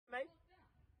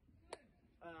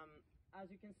as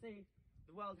you can see,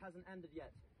 the world hasn't ended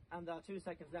yet. And there are 2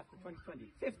 seconds left for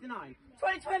 2020. 59.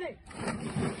 2020!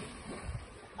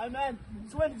 And then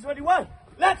 2021.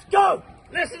 Let's go!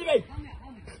 Listen to me!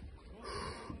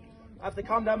 I have to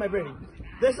calm down my breathing.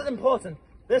 This is important.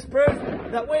 This proves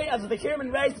that we as the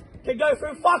human race can go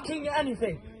through fucking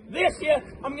anything. This year,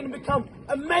 I'm going to become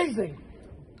amazing.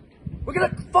 We're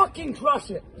going to fucking crush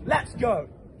it. Let's go.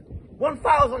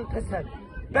 1000%.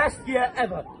 Best year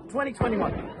ever.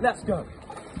 2021. Let's go.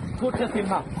 Fortsätt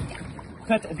filma.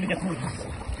 Fett obligatoriskt.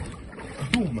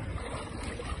 Boom.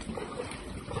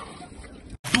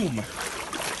 Boom.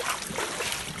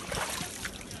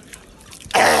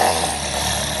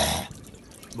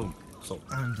 Boom. So.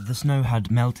 And the snow had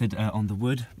melted on the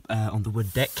wood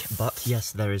deck, but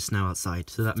yes, there is snow outside.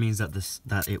 So that means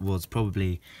that it was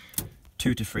probably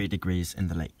 2 to 3 degrees in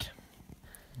the lake.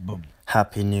 Boom.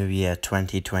 Happy New Year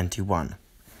 2021.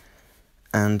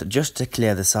 And just to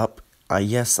clear this up,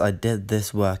 yes, I did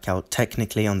this workout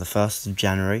technically on the 1st of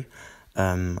January.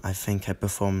 I think I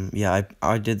performed, yeah,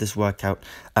 I did this workout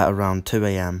at around 2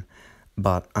 AM,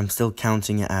 but I'm still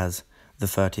counting it as the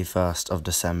 31st of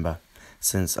December,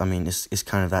 since, I mean, it's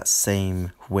kind of that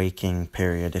same waking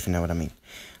period, if you know what I mean.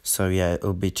 So yeah,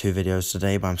 it'll be 2 videos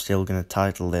today, but I'm still going to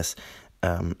title this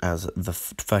as the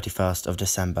 31st of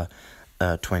December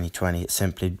 2020,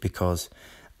 simply because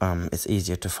it's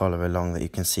easier to follow along, that you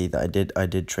can see that I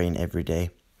did train every day.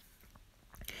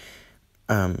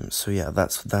 So yeah,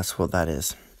 that's what that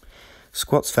is.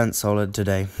 Squats felt solid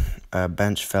today.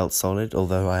 Bench felt solid,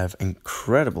 although I have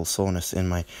incredible soreness in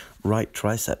my right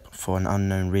tricep for an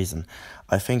unknown reason.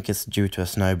 I think it's due to a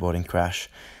snowboarding crash,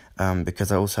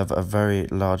 because I also have a very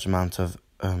large amount of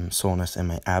soreness in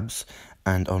my abs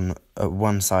and on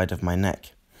one side of my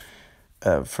neck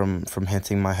from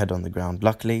hitting my head on the ground.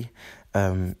 Luckily,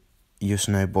 you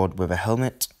snowboard with a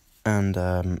helmet, and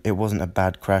it wasn't a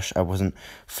bad crash. I wasn't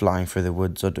flying through the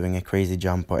woods or doing a crazy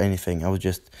jump or anything. I was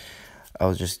just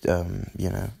you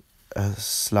know,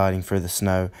 sliding through the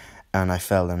snow, and I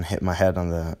fell and hit my head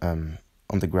on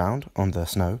the ground, on the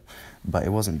snow. But it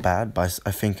wasn't bad, but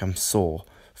I think I'm sore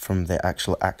from the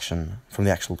actual action, from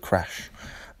the actual crash.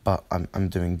 But I'm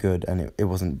doing good, and it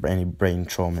wasn't any brain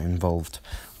trauma involved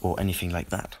or anything like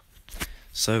that.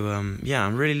 So yeah,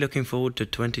 I'm really looking forward to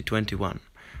 2021.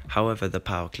 However, the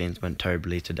power cleans went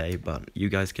terribly today, but you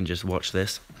guys can just watch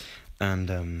this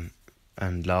and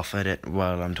laugh at it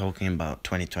while I'm talking about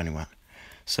 2021.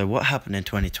 So what happened in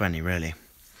 2020, really?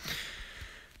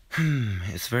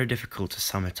 It's very difficult to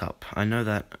sum it up. I know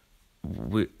that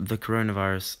the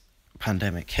coronavirus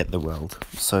pandemic hit the world,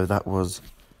 so that was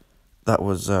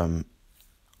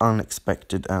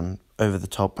unexpected and over the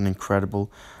top and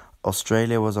incredible.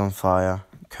 Australia was on fire.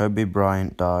 Kobe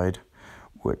Bryant died,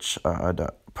 which I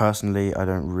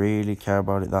don't really care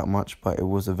about it that much, but it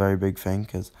was a very big thing,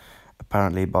 because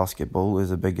apparently basketball is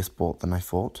a bigger sport than I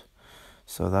thought.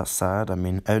 So that's sad. I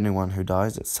mean, anyone who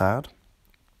dies, it's sad,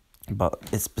 but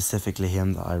it's specifically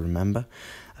him that I remember.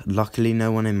 Luckily,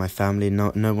 no one in my family, no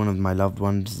one of my loved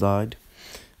ones died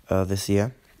this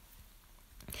year.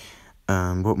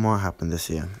 What more happened this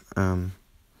year?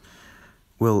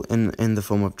 Well, in the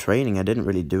form of training, I didn't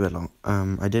really do a lot.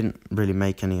 I didn't really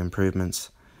make any improvements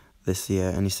this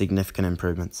year, any significant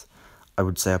improvements. I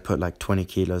would say I put like 20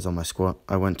 kilos on my squat.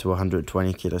 I went to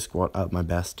 120 kilo squat at my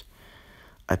best.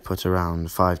 I put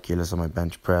around 5 kilos on my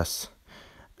bench press,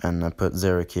 and I put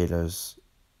 0 kilos.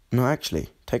 No, actually,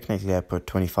 technically I put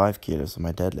 25 kilos on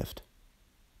my deadlift.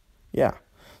 Yeah,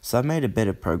 so I've made a bit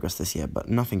of progress this year, but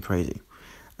nothing crazy.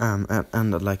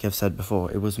 And like I've said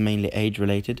before, it was mainly age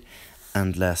related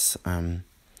and less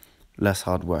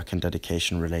hard work and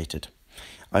dedication related.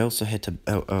 I also hit a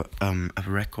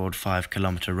record 5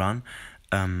 kilometer run.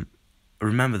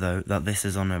 Remember though that this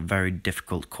is on a very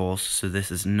difficult course, so this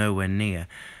is nowhere near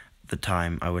the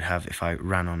time I would have if I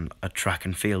ran on a track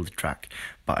and field track.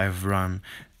 But I've run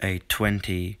a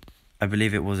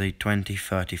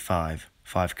 20:35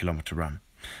 5 kilometer run.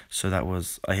 So that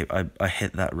was I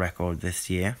hit that record this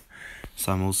year.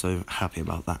 So I'm also happy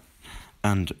about that.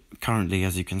 And currently,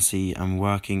 as you can see, I'm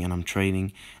working and I'm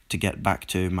training to get back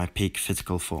to my peak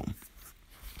physical form.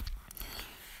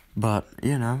 But,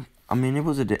 you know, I mean, it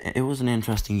was an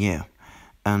interesting year.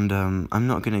 And I'm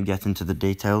not going to get into the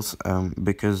details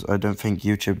because I don't think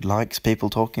YouTube likes people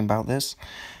talking about this.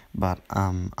 But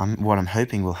what I'm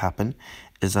hoping will happen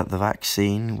is that the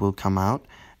vaccine will come out,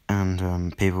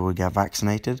 and people will get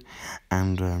vaccinated,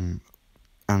 and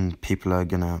people are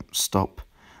going to stop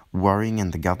worrying,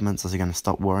 and the governments are going to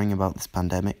stop worrying about this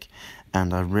pandemic.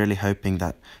 And I'm really hoping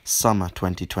that summer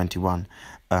 2021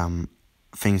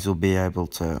 things will be able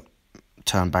to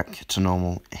turn back to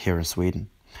normal here in Sweden.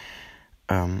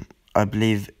 I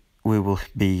believe we will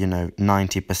be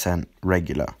 90%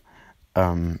 regular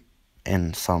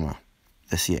in summer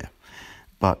this year.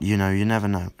 But you never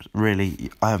know.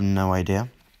 Really, I have no idea.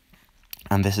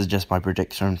 And this is just my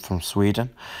prediction from Sweden,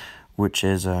 which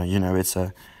is it's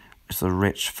a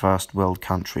rich first world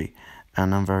country,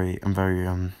 and I'm very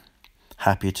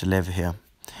happy to live here.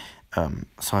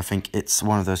 So I think it's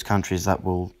one of those countries that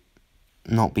will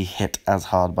not be hit as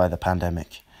hard by the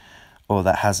pandemic, or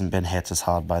that hasn't been hit as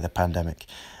hard by the pandemic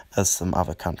as some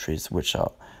other countries which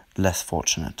are less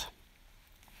fortunate.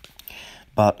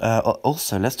 But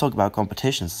also, let's talk about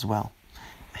competitions as well.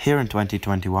 Here in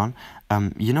 2021,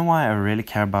 you know why I really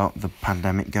care about the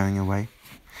pandemic going away?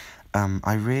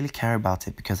 I really care about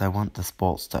it because I want the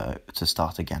sports to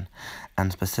start again,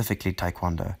 and specifically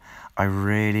Taekwondo. I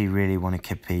really want to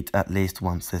compete at least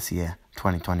once this year,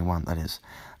 2021 that is.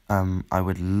 I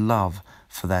would love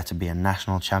for there to be a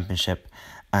national championship,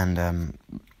 and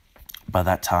by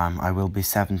that time I will be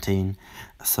 17.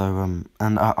 So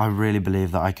and I really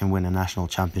believe that I can win a national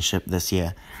championship this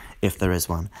year, if there is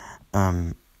one.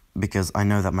 Because I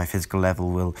know that my physical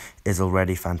level is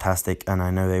already fantastic, and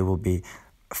I know they will be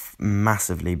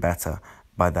massively better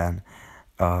by then.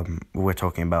 We're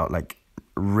talking about like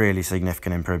really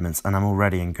significant improvements, and I'm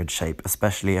already in good shape,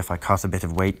 especially if I cut a bit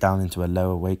of weight down into a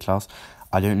lower weight class.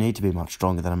 I don't need to be much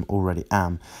stronger than I already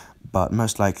am, but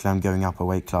most likely I'm going up a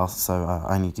weight class, so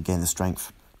I need to gain the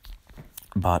strength.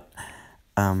 But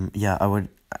yeah,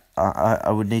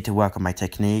 I would need to work on my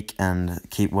technique and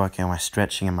keep working on my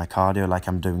stretching and my cardio like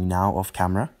I'm doing now off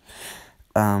camera.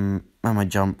 And my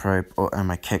jump rope and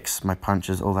my kicks, my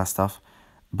punches, all that stuff.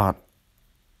 But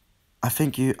I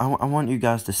think I want you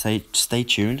guys to stay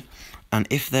tuned, and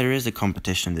if there is a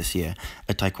competition this year,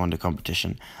 a Taekwondo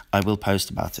competition, I will post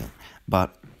about it.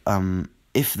 But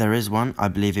if there is one, I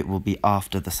believe it will be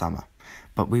after the summer.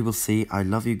 But we will see. I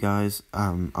love you guys.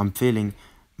 I'm feeling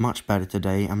much better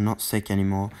today. I'm not sick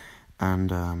anymore,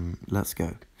 and let's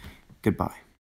go. Goodbye.